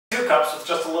cups with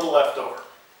just a little left over.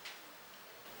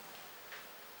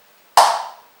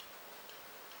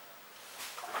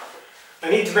 I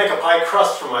need to make a pie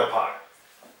crust for my pie.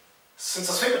 Since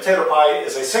a sweet potato pie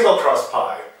is a single crust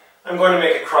pie, I'm going to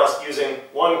make a crust using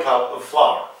 1 cup of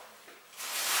flour.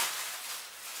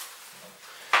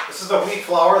 This is the wheat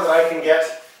flour that I can get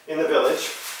in the village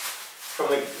from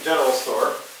the general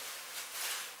store.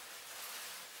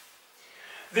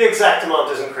 The exact amount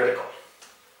isn't critical.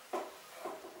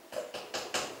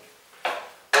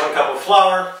 1 cup of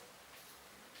flour.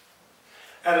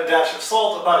 Add a dash of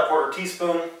salt, about 1/4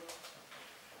 teaspoon.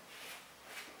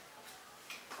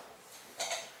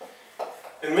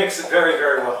 And mix it very,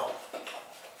 very well.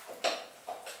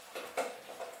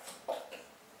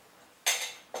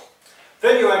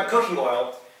 Then you add cooking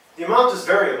oil. The amount is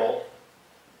variable.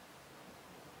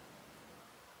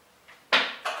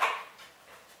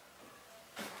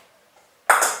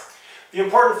 The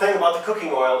important thing about the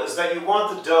cooking oil is that you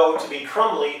want the dough to be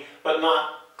crumbly but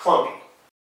not clumpy.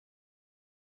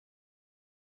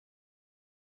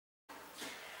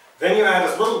 Then you add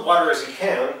as little water as you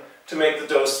can to make the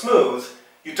dough smooth.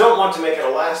 You don't want to make it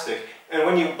elastic, and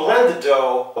when you blend the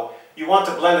dough, you want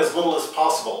to blend as little as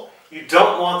possible. You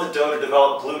don't want the dough to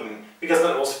develop gluten, because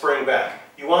then it will spring back.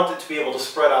 You want it to be able to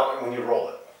spread out when you roll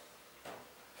it.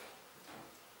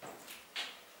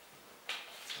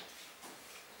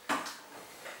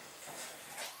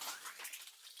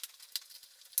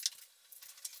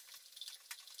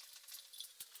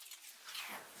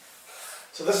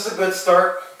 So this is a good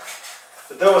start.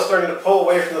 The dough is starting to pull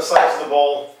away from the sides of the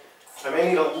bowl. I may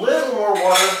need a little more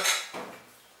water.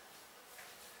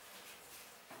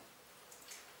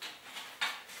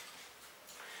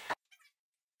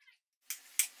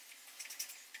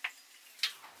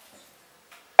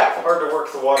 It's hard to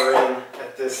work the water in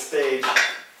at this stage,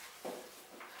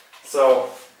 so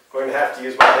I'm going to have to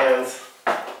use my hands.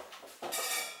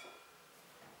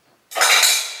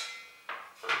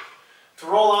 To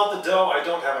roll out the dough, I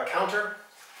don't have a counter,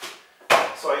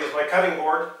 so I use my cutting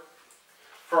board.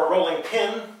 For a rolling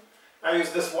pin, I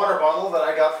use this water bottle that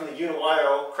I got from the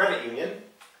Unio Credit Union.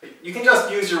 You can just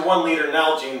use your 1 liter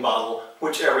Nalgene bottle,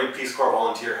 which every Peace Corps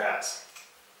volunteer has.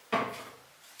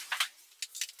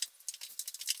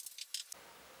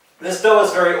 This dough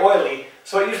is very oily,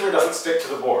 so it usually doesn't stick to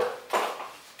the board.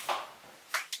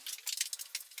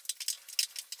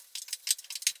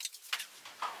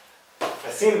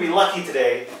 I seem to be lucky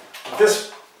today.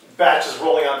 This batch is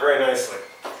rolling out very nicely.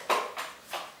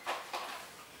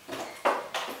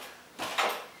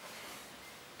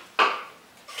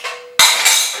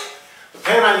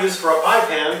 The pan I use for a pie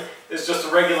pan is just a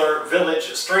regular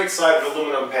village straight-sided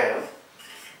aluminum pan.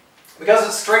 Because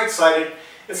it's straight-sided,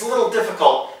 it's a little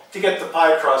difficult to get the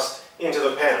pie crust into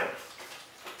the pan.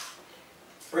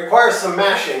 It requires some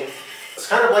mashing. It's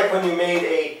kind of like when you made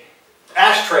an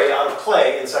ashtray out of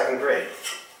clay in 2nd grade.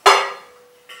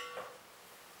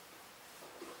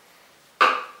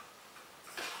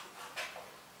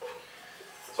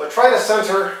 So I try to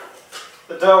center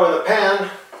the dough in the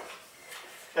pan,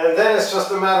 and then it's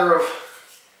just a matter of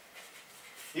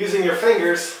using your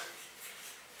fingers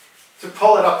to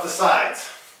pull it up the sides.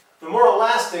 The more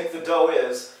elastic the dough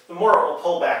is, the more it will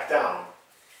pull back down,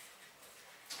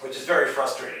 which is very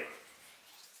frustrating.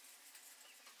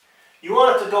 You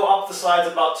want it to go up the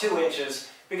sides about 2 inches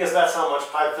because that's how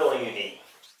much pie filling you need.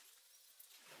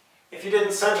 If you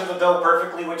didn't center the dough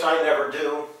perfectly, which I never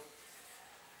do,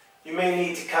 you may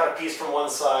need to cut a piece from one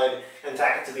side and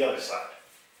tack it to the other side.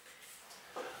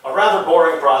 A rather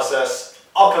boring process.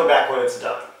 I'll come back when it's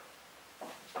done.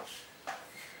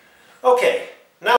 Okay,